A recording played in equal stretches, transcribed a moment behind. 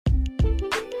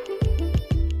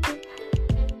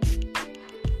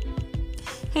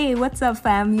Hey, what's up,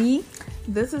 family?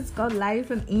 This is God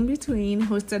Life and In Between,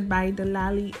 hosted by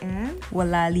Delali and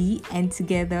Walali, and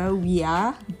together we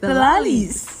are The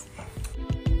Lalis.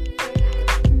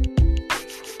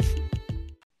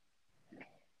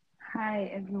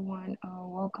 Hi everyone,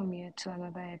 welcome you to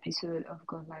another episode of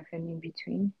God Life and In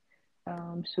Between.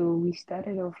 So we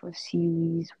started off a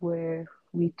series where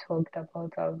we talked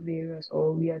about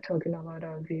we are talking about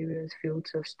our various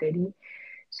fields of study.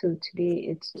 So today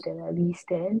it's Delali's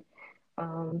turn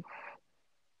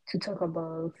to talk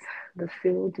about the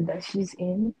field that she's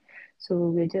in. So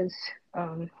we're just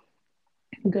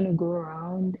gonna go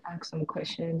around, ask some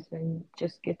questions, and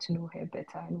just get to know her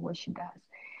better and what she does.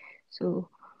 So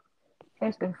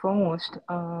first and foremost,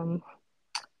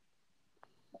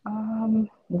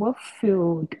 what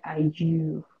field are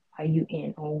you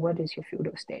in, or what is your field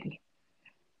of study?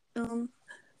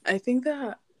 I think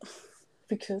that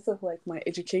because of like my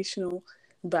educational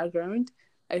background,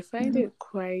 I find it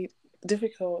quite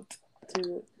difficult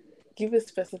to give a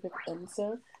specific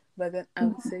answer, but then I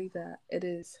would say that it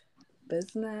is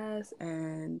business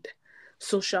and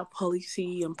social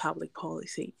policy and public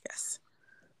policy. Yes.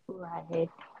 Right.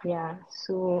 Yeah.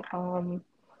 So,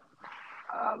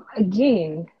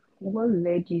 again, what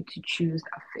led you to choose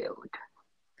that field?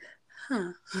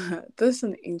 That's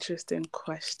an interesting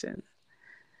question.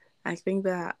 I think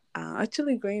that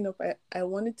actually growing up, I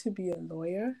wanted to be a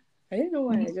lawyer. I didn't know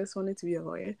why. I just wanted to be a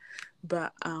lawyer,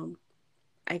 but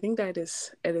I think that it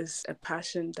is a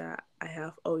passion that I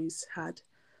have always had.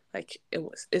 Like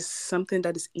it's something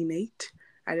that is innate.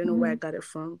 I don't know where I got it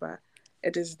from, but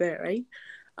it is there, right?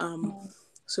 Um,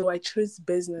 so I chose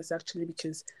business actually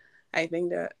because I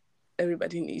think that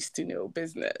everybody needs to know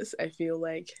business. I feel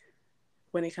like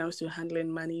when it comes to handling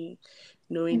money,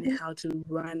 knowing how to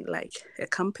run like a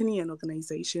company and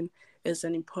organization is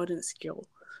an important skill.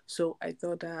 So I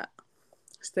thought that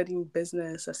studying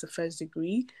business as a first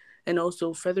degree and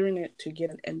also furthering it to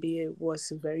get an MBA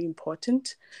was very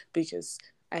important because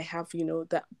I have,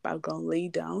 that background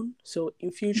laid down. So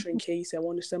in future, in case I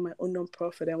want to start my own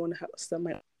nonprofit, I want to start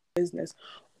my own business,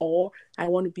 or I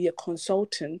want to be a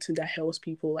consultant that helps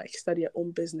people like study their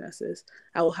own businesses,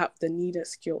 I will have the needed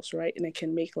skills, right? And I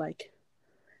can make like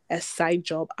a side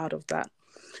job out of that.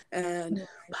 And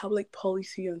public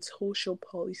policy and social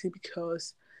policy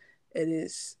because it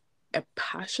is a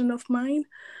passion of mine.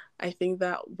 I think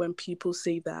that when people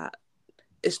say that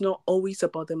it's not always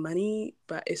about the money,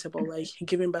 but it's about like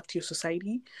giving back to your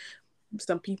society,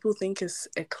 some people think it's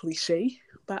a cliche,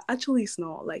 but actually it's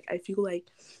not. Like I feel like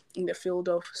in the field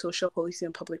of social policy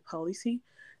and public policy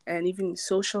and even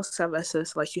social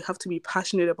services, like you have to be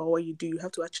passionate about what you do. You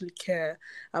have to actually care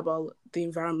about the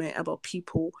environment, about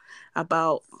people,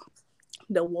 about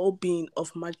the well-being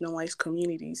of marginalized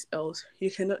communities, else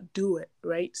you cannot do it,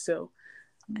 right? So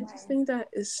I just think that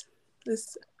is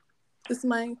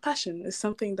my passion. It's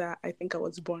something that I think I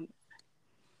was born.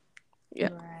 Yeah.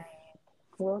 Right.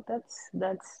 Well, that's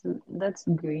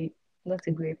great. That's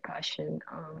a great passion.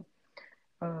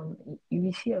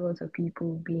 You see a lot of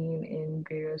people being in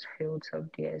various fields of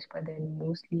theirs, but then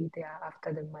mostly they are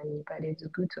after the money. But it's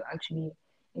good to actually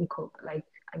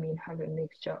have a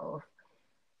mixture of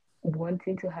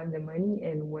wanting to have the money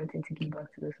and wanting to give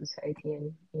back to the society,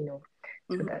 and so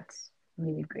Mm-hmm. that's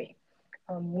really great.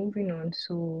 Moving on,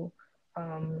 so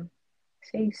um,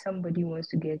 say somebody wants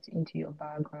to get into your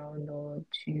background or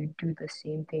to do the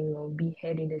same thing or be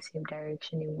heading the same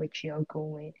direction in which you're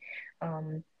going,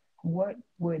 um, what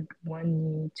would one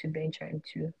need to venture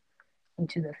into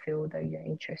the field that you're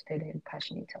interested and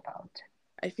passionate about?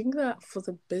 I think that for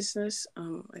the business,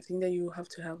 I think that you have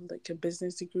to have like a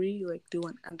business degree, like do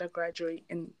an undergraduate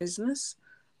in business,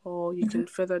 or you can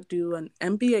further do an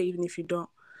MBA even if you don't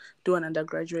do an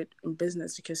undergraduate in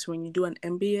business. Because when you do an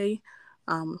MBA,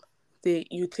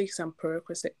 you take some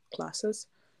prerequisite classes,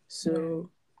 Right. so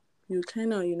you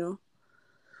kind of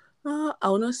I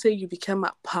will not say you become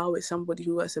at par with somebody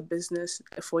who has a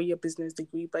 4-year business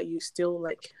degree, but you still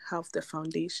like have the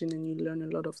foundation and you learn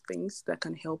a lot of things that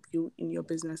can help you in your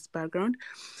business background.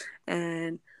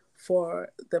 And for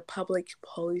the public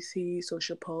policy,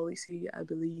 social policy, I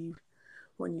believe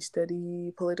when you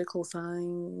study political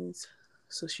science,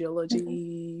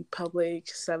 sociology, public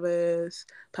service,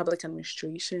 public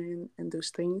administration, and those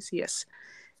things, yes,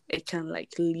 it can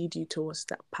like lead you towards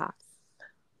that path.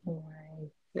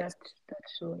 Right. Yes.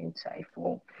 That's so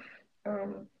insightful.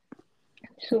 Um,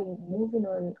 so moving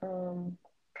on,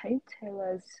 can you tell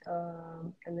us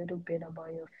a little bit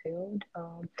about your field?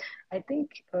 I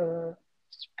think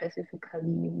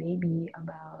specifically maybe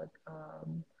about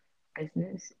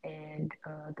business and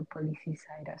the policy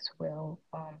side as well.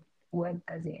 What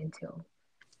does it entail?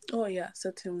 Oh yeah,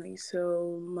 certainly.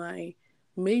 So my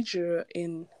major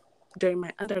in during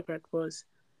my undergrad was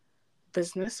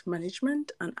business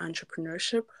management and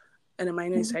entrepreneurship, and a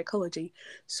minor in Mhm. psychology.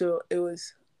 So it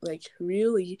was like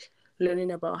really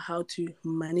learning about how to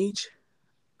manage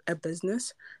a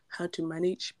business, how to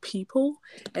manage people,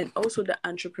 and also the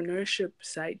entrepreneurship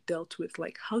side dealt with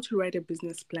like how to write a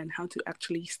business plan, how to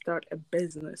actually start a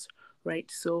business, right?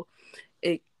 So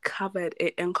it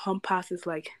encompasses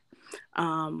like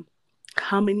um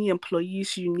how many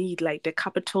employees you need, like the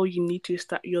capital you need to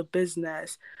start your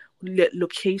business,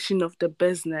 location of the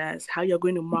business, how you're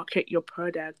going to market your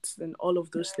products, and all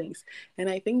of those things. And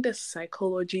I think the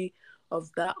psychology of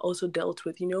that also dealt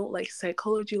with, like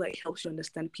psychology like helps you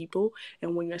understand people.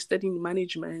 And when you're studying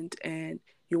management and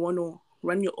you want to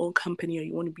run your own company or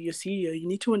you want to be a CEO, you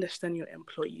need to understand your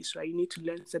employees, right? You need to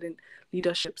learn certain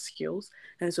leadership skills.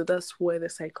 And so that's where the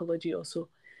psychology also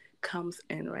comes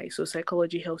in, right? So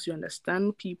psychology helps you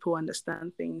understand people,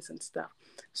 understand things and stuff.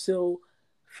 So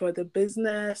for the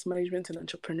business management and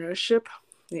entrepreneurship,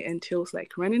 it entails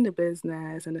like running the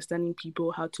business, understanding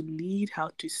people, how to lead, how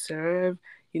to serve,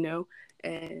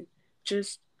 and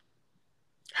just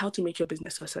how to make your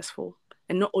business successful.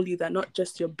 And not only that, not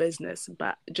just your business,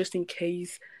 but just in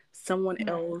case someone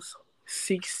else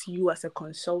seeks you as a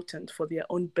consultant for their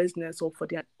own business or for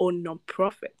their own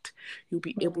nonprofit, you'll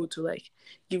be able to like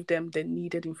give them the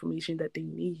needed information that they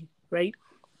need, right?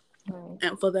 Right.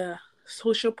 And for the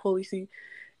social policy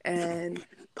and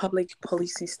public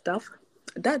policy stuff,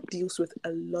 that deals with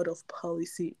a lot of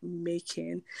policy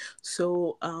making.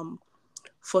 So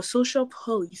for social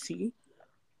policy,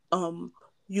 um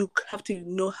you have to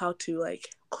know how to like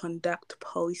conduct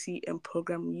policy and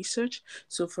program research.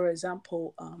 So for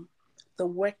example, the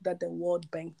work that the World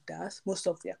Bank does, most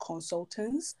of their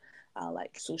consultants are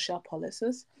like social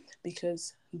policies,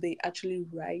 because they actually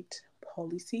write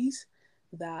policies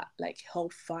that like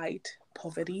help fight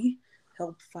poverty,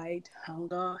 help fight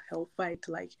hunger, help fight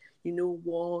like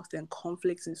wars and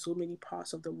conflicts in so many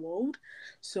parts of the world.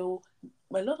 So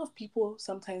a lot of people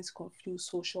sometimes confuse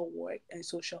social work and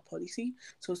social policy.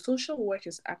 So social work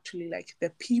is actually like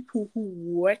the people who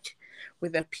work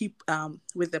with the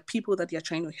people that you're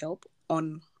trying to help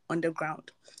on the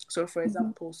ground. So for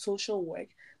example, social work,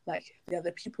 like they're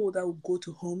the people that will go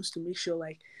to homes to make sure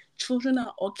like children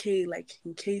are okay, like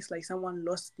in case like someone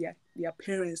lost their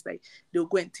parents, like they'll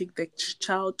go and take the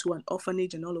child to an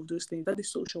orphanage and all of those things. That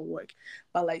is social work.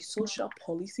 But like social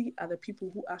policy are the people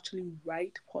who actually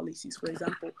write policies. For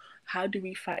example, how do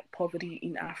we fight poverty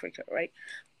in Africa, right?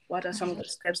 What are some of the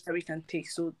steps that we can take?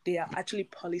 So they are actually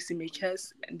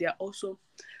policymakers, and they are also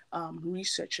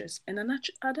researchers. And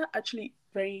another actually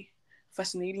very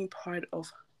fascinating part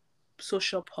of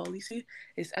social policy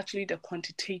is actually the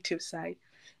quantitative side.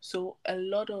 So a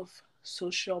lot of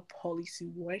social policy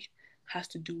work has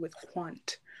to do with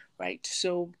quant, right?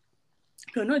 So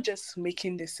you're not just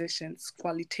making decisions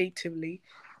qualitatively,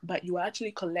 but you are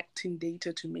actually collecting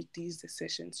data to make these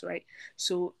decisions, right?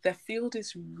 So the field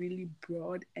is really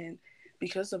broad, and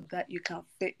because of that, you can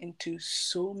fit into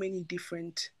so many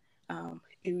different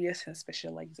areas and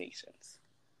specializations.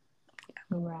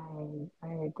 Right,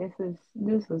 right.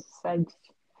 This is such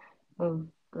a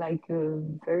like a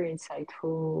very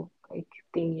insightful like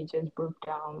thing you just broke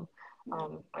down.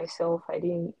 Myself, I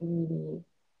didn't really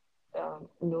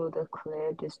know the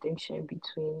clear distinction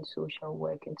between social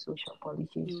work and social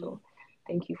policy. Mm, So,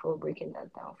 thank you for breaking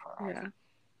that down for us.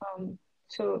 yeah.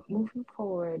 So moving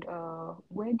forward,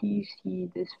 where do you see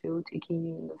this field taking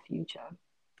you in the future?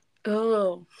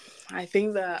 Oh, I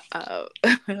think that I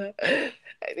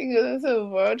think that's a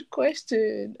broad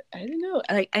question. I don't know.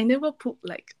 Like I never put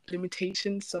like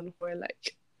limitations on where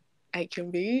like I can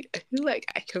be. I feel like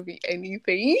I can be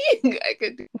anything. I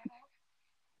can do.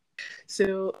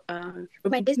 So,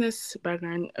 with my business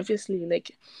background, obviously,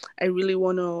 like, I really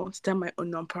want to start my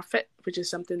own nonprofit, which is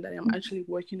something that I'm actually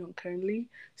working on currently.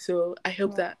 So, I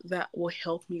hope Right. that that will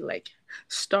help me, like,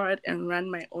 start and run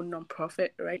my own nonprofit,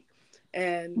 right?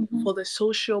 And for the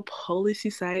social policy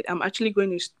side, I'm actually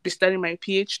going to be studying my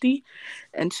PhD.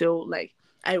 And so, like,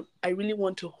 I really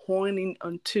want to hone in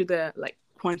onto the, like,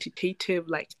 quantitative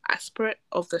like aspect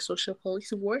of the social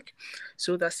policy work,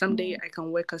 so that someday I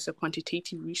can work as a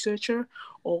quantitative researcher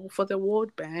or for the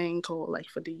World Bank or like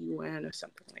for the UN or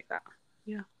something like that.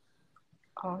 Yeah.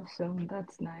 Awesome,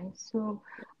 that's nice. So,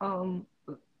 um,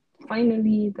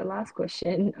 finally, the last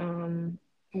question.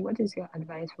 What is your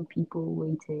advice for people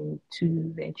waiting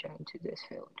to venture into this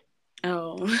field?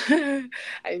 Oh,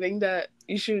 I think that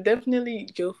you should definitely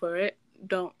go for it.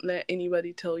 Don't let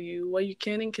anybody tell you what you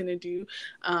can and cannot do.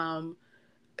 Um,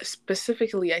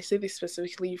 specifically, I say this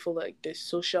specifically for like the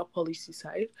social policy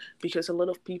side, because a lot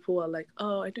of people are like,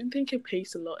 oh, I don't think it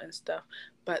pays a lot and stuff.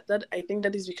 But that, I think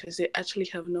that is because they actually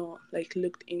have not like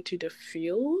looked into the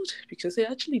field, because it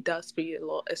actually does pay a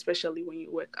lot, especially when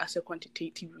you work as a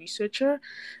quantitative researcher.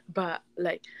 But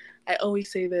like, I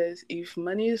always say this: if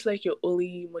money is like your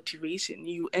only motivation,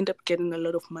 you end up getting a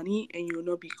lot of money and you will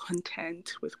not be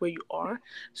content with where you are.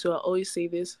 So I always say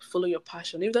this: follow your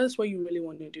passion. If that's what you really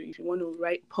want to do, if you want to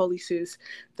write policies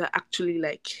that actually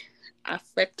like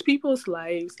affect people's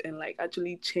lives and like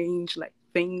actually change like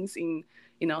things in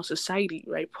our society,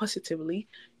 right, positively,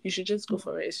 you should just go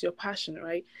for it. It's your passion,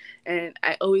 right? And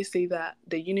I always say that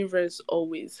the universe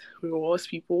always rewards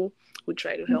people who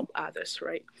try to help others,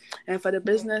 right? And for the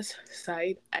business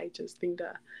side, I just think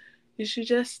that you should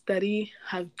just study,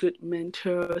 have good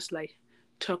mentors, like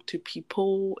talk to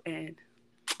people, and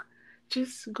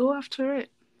just go after it.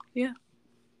 Yeah.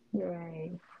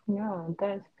 Right. Yeah,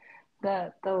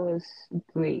 that was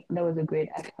great. That was a great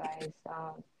advice.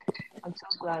 I'm so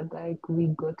glad like we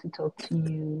got to talk to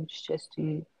you just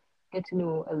to get to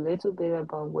know a little bit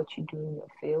about what you do in your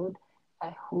field.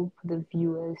 I hope the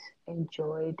viewers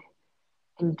enjoyed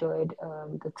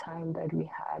the time that we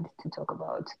had to talk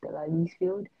about the Lali's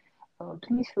field.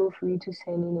 Please feel free to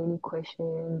send in any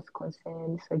questions,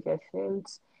 concerns,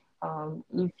 suggestions.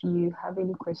 If you have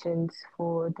any questions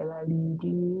for Delali, do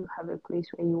you have a place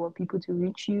where you want people to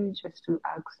reach you just to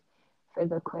ask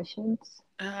further questions?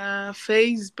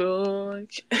 Facebook,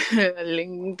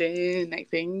 LinkedIn, I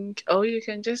think. Or you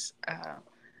can just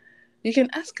you can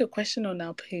ask a question on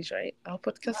our page, right? Our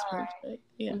podcast page, right?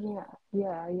 Yeah.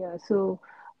 Yeah. So,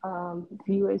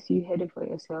 viewers, you heard it for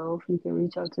yourself. You can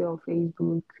reach out to on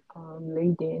Facebook,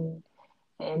 LinkedIn,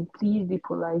 and please be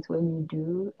polite when you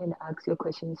do and ask your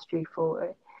questions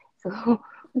straightforward. So,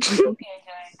 we hope you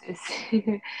enjoyed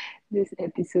this this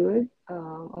episode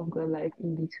of Girl Life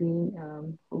in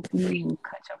Between. Hopefully, we'll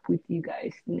catch up with you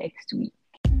guys next week.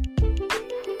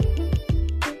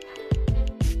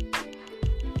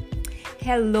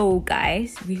 Hello,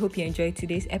 guys. We hope you enjoyed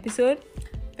today's episode.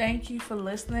 Thank you for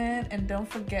listening, and don't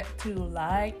forget to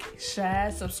like,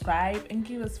 share, subscribe, and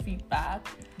give us feedback.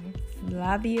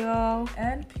 Love you all.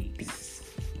 And peace.